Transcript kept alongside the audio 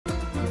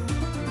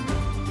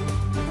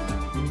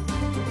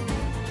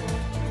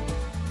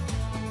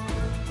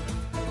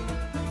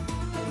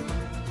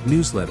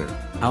Newsletter,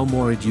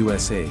 Al-Mawrid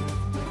USA.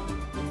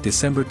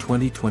 December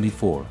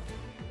 2024.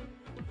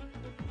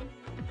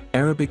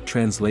 Arabic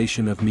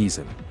translation of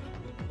Meezan.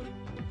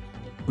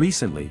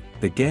 Recently,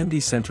 the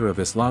Ghamidi Center of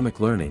Islamic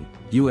Learning,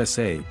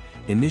 USA,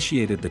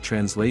 initiated the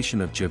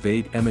translation of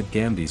Javed Ahmed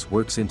Ghamidi's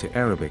works into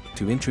Arabic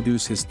to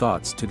introduce his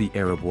thoughts to the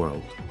Arab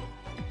world.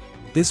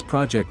 This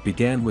project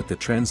began with the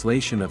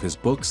translation of his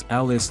books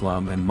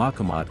Al-Islam and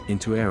Maqamat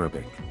into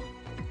Arabic.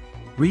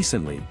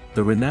 Recently,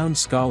 the renowned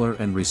scholar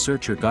and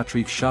researcher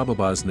Ghatrif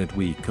Shababaz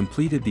Nadwi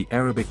completed the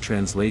Arabic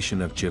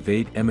translation of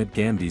Javed Ahmed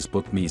Ghamidi's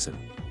book Meezan.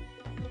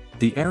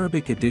 The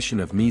Arabic edition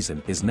of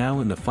Meezan is now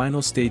in the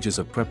final stages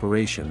of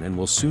preparation and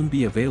will soon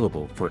be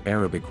available for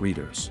Arabic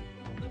readers.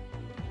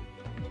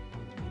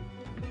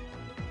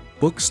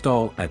 Book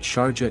stall at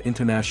Sharjah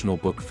International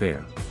Book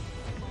Fair.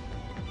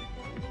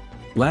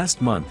 Last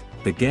month,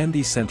 the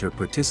Ghamidi Center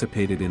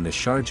participated in the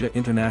Sharjah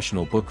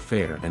International Book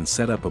Fair and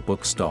set up a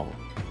book stall.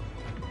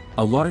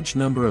 A large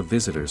number of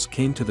visitors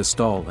came to the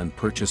stall and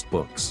purchased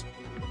books.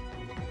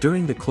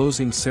 During the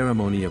closing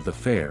ceremony of the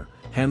fair,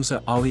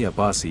 Hamza Ali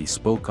Abbasi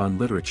spoke on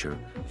literature,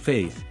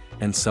 faith,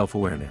 and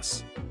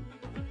self-awareness.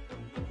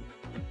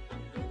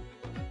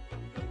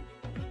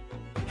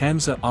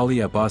 Hamza Ali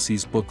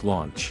Abbasi's book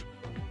launch.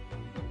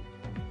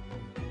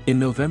 In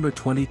November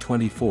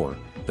 2024,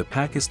 the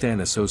Pakistan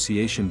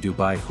Association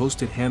Dubai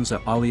hosted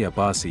Hamza Ali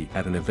Abbasi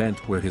at an event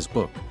where his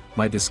book,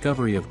 My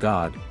Discovery of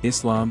God,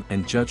 Islam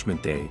and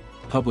Judgment Day,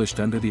 published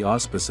under the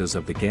auspices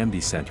of the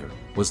Ghamidi Center,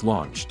 was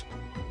launched.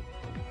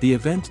 The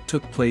event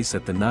took place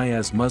at the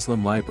Niyaz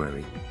Muslim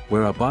Library,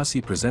 where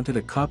Abbasi presented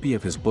a copy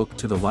of his book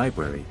to the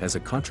library as a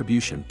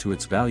contribution to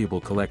its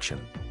valuable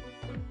collection.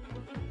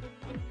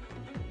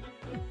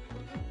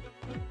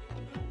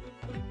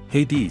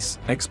 Hadith,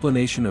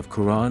 explanation of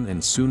Quran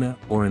and Sunnah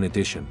or an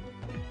edition.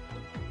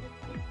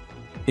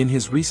 In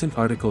his recent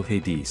article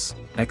Hadith,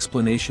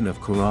 explanation of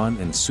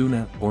Quran and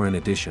Sunnah or an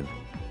edition,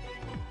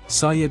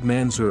 Sayyid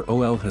Manzoor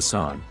Ol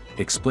Hassan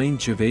explained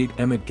Javed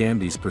Ahmed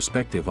Ghamidi's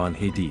perspective on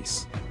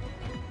Hadith.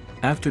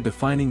 After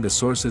defining the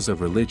sources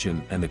of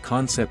religion and the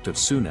concept of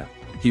Sunnah,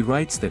 he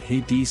writes that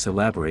Hadith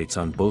elaborates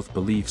on both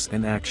beliefs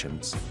and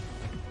actions.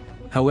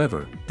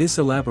 However, this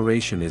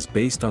elaboration is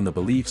based on the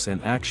beliefs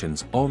and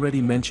actions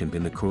already mentioned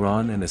in the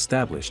Quran and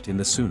established in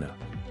the Sunnah.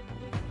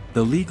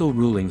 The legal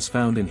rulings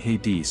found in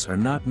Hadith are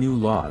not new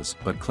laws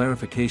but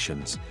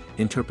clarifications,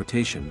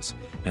 interpretations,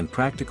 and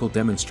practical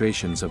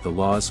demonstrations of the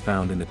laws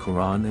found in the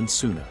Quran and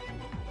Sunnah.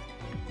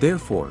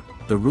 Therefore,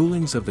 the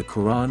rulings of the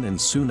Quran and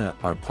Sunnah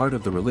are part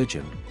of the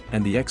religion,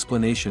 and the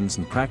explanations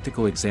and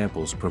practical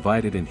examples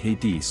provided in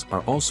Hadith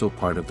are also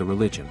part of the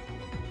religion.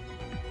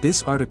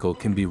 This article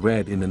can be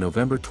read in the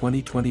November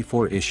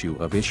 2024 issue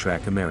of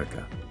Islamic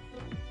America.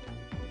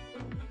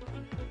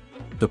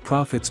 The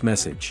Prophet's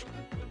Message.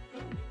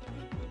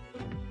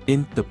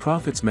 In The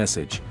Prophet's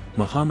Message,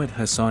 Muhammad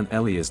Hassan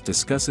Elias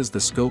discusses the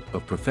scope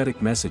of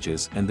prophetic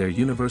messages and their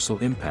universal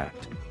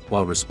impact,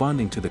 while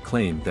responding to the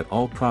claim that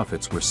all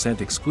prophets were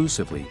sent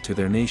exclusively to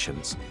their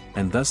nations,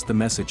 and thus the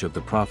message of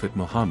the Prophet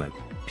Muhammad,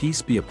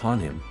 peace be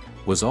upon him,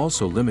 was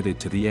also limited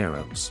to the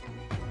Arabs.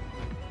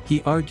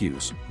 He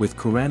argues, with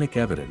Quranic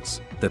evidence,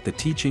 that the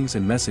teachings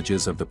and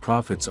messages of the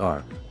prophets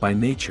are, by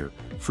nature,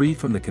 free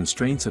from the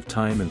constraints of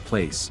time and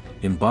place,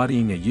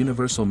 embodying a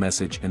universal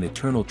message and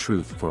eternal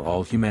truth for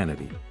all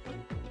humanity.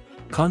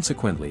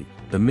 Consequently,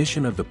 the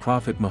mission of the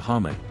Prophet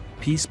Muhammad,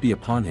 peace be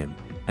upon him,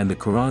 and the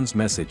Quran's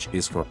message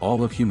is for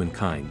all of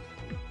humankind.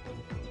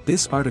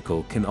 This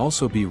article can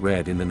also be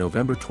read in the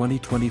November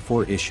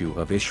 2024 issue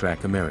of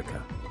Islamic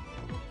America.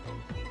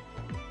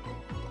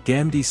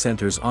 Ghamidi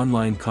Center's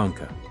online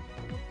Conca.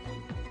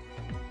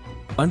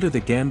 Under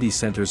the Ghamidi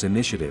Center's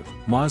initiative,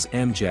 Maz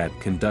Amjad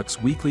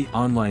conducts weekly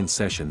online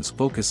sessions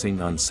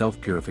focusing on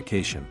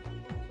self-purification.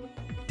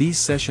 These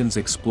sessions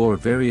explore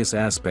various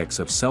aspects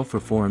of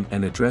self-reform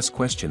and address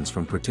questions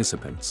from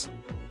participants.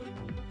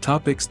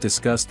 Topics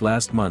discussed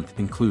last month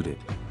included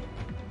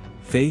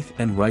faith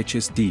and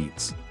righteous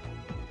deeds,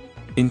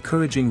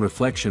 encouraging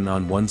reflection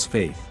on one's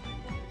faith,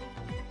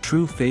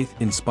 true faith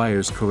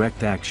inspires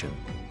correct action,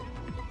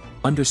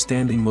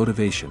 understanding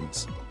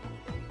motivations,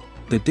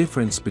 the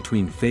difference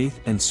between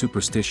faith and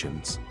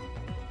superstitions.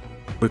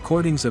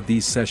 Recordings of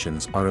these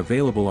sessions are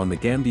available on the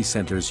Ghamidi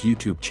Center's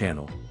YouTube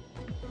channel.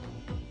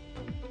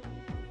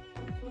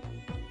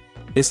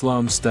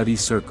 Islam Study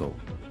Circle.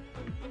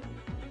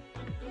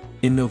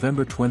 In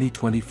November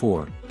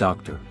 2024,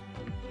 Dr.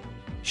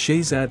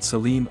 Shehzad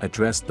Salim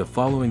addressed the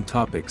following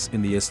topics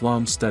in the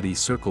Islam Study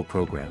Circle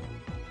program: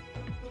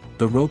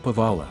 the rope of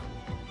Allah,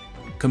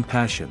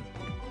 compassion,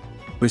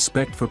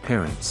 respect for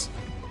parents.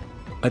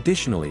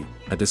 Additionally,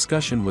 a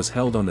discussion was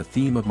held on the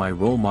theme of my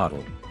role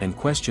model, and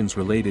questions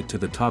related to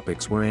the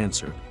topics were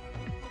answered.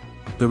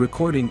 The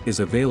recording is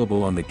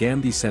available on the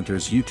Ghamidi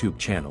Center's YouTube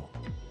channel.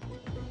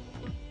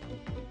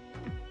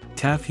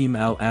 Tafhim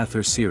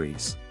al-Athar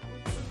Series.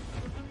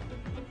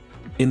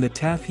 In the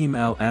Tafhim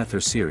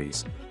al-Athar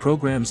series,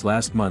 programs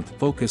last month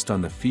focused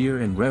on the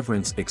fear and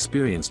reverence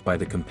experienced by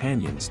the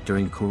companions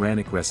during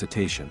Quranic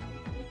recitation.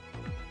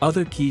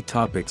 Other key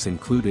topics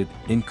included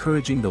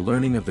encouraging the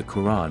learning of the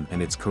Quran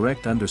and its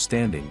correct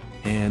understanding,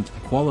 and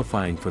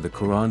qualifying for the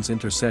Quran's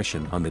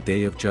intercession on the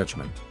Day of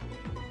Judgment.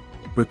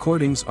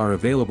 Recordings are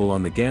available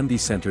on the Ghamidi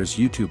Center's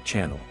YouTube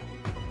channel.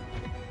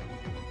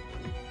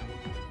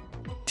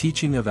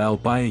 Teaching of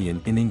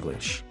Al-Bayan in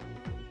English.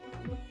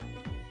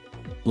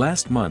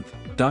 Last month,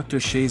 Dr.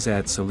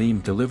 Shehzad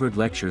Salim delivered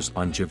lectures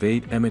on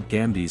Javed Ahmed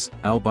Ghamdi's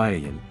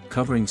Al-Bayan,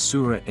 covering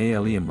Surah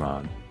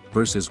Al-Imran,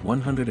 verses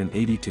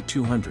 180 to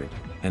 200,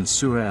 and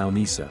Surah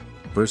Al-Nisa,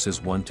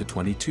 verses 1 to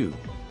 22.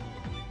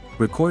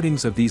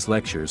 Recordings of these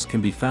lectures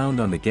can be found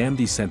on the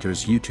Ghamidi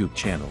Center's YouTube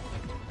channel.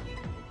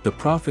 The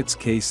Prophet's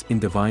Case in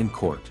Divine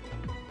Court.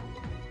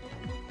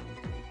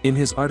 In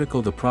his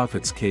article The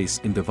Prophet's Case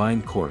in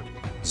Divine Court,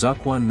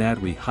 Zakwan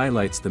Nadwi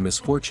highlights the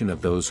misfortune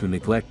of those who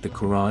neglect the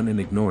Quran and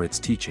ignore its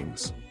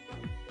teachings.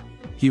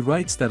 He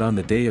writes that on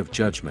the Day of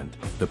Judgment,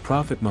 the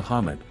Prophet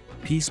Muhammad,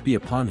 peace be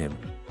upon him,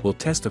 will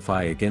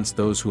testify against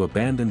those who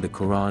abandon the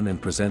Quran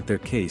and present their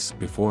case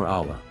before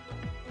Allah.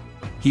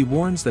 He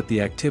warns that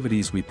the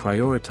activities we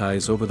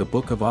prioritize over the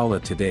Book of Allah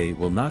today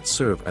will not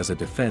serve as a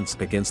defense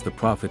against the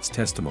Prophet's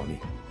testimony.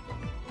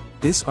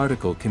 This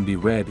article can be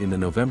read in the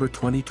November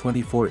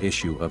 2024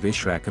 issue of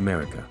Ishraq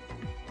America.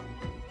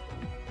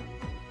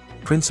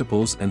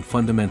 Principles and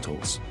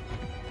Fundamentals.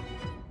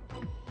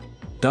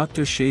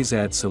 Dr.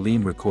 Shehzad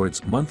Salim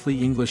records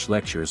monthly English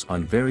lectures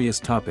on various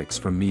topics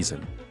from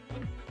Meezan.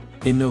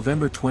 In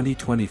November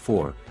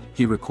 2024,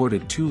 he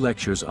recorded 2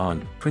 lectures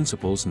on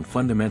Principles and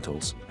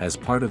Fundamentals as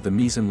part of the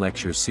Meezan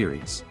Lecture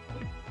series.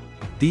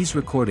 These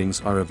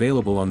recordings are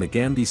available on the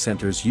Ghamidi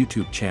Center's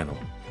YouTube channel.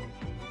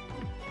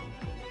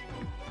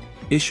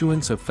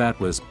 Issuance of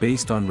fatwas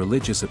based on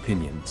religious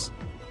opinions.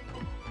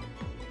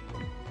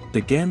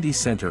 The Ghamidi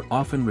Center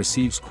often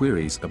receives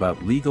queries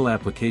about legal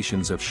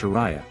applications of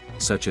Sharia,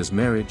 such as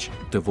marriage,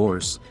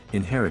 divorce,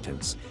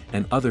 inheritance,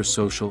 and other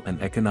social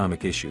and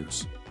economic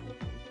issues.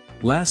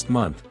 Last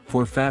month,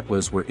 4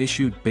 fatwas were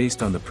issued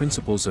based on the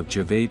principles of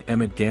Javed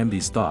Ahmed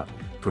Ghamdi's thought,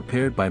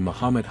 prepared by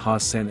Muhammad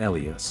Hassan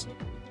Elias.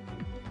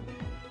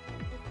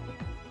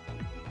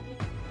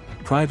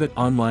 Private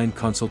online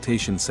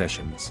consultation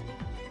sessions.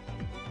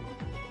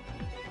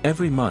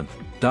 Every month,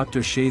 Dr.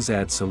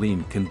 Shehzad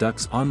Salim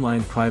conducts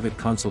online private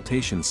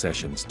consultation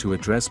sessions to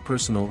address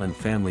personal and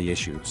family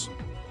issues.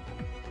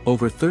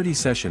 Over 30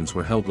 sessions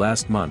were held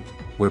last month,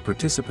 where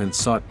participants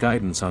sought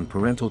guidance on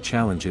parental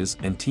challenges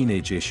and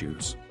teenage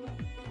issues.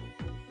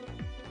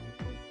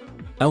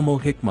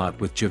 Al-Hikmat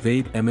with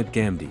Javed Ahmed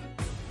Ghamidi.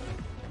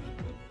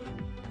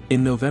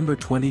 In November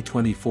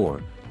 2024,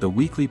 the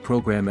weekly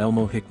program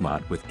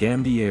Al-Hikmat with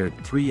Ghamidi aired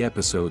 3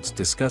 episodes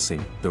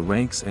discussing the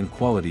ranks and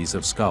qualities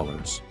of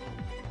scholars.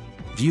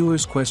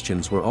 Viewers'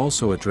 questions were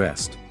also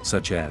addressed,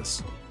 such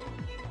as: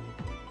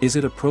 is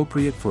it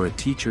appropriate for a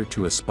teacher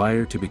to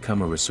aspire to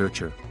become a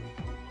researcher?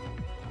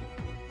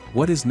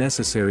 What is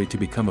necessary to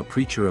become a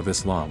preacher of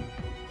Islam?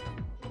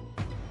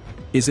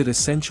 Is it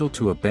essential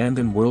to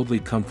abandon worldly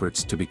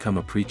comforts to become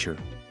a preacher?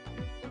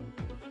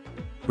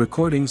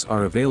 Recordings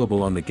are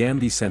available on the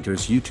Ghamidi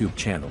Center's YouTube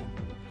channel.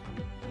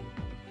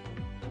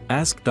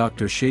 Ask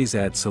Dr.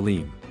 Shehzad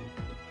Salim.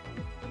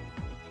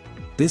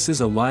 This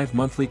is a live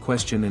monthly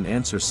question and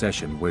answer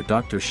session where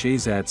Dr.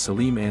 Shehzad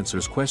Salim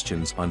answers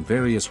questions on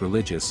various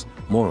religious,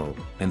 moral,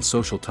 and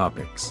social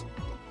topics.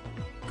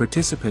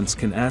 Participants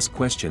can ask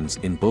questions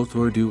in both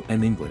Urdu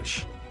and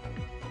English.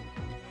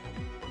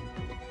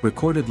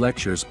 Recorded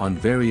lectures on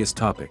various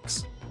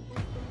topics.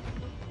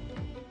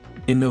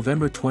 In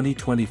November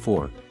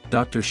 2024,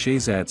 Dr.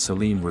 Shehzad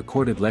Salim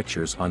recorded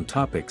lectures on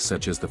topics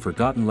such as the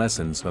forgotten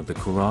lessons of the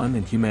Quran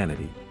and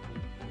humanity.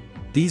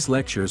 These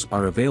lectures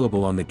are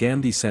available on the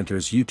Ghamidi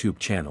Center's YouTube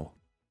channel.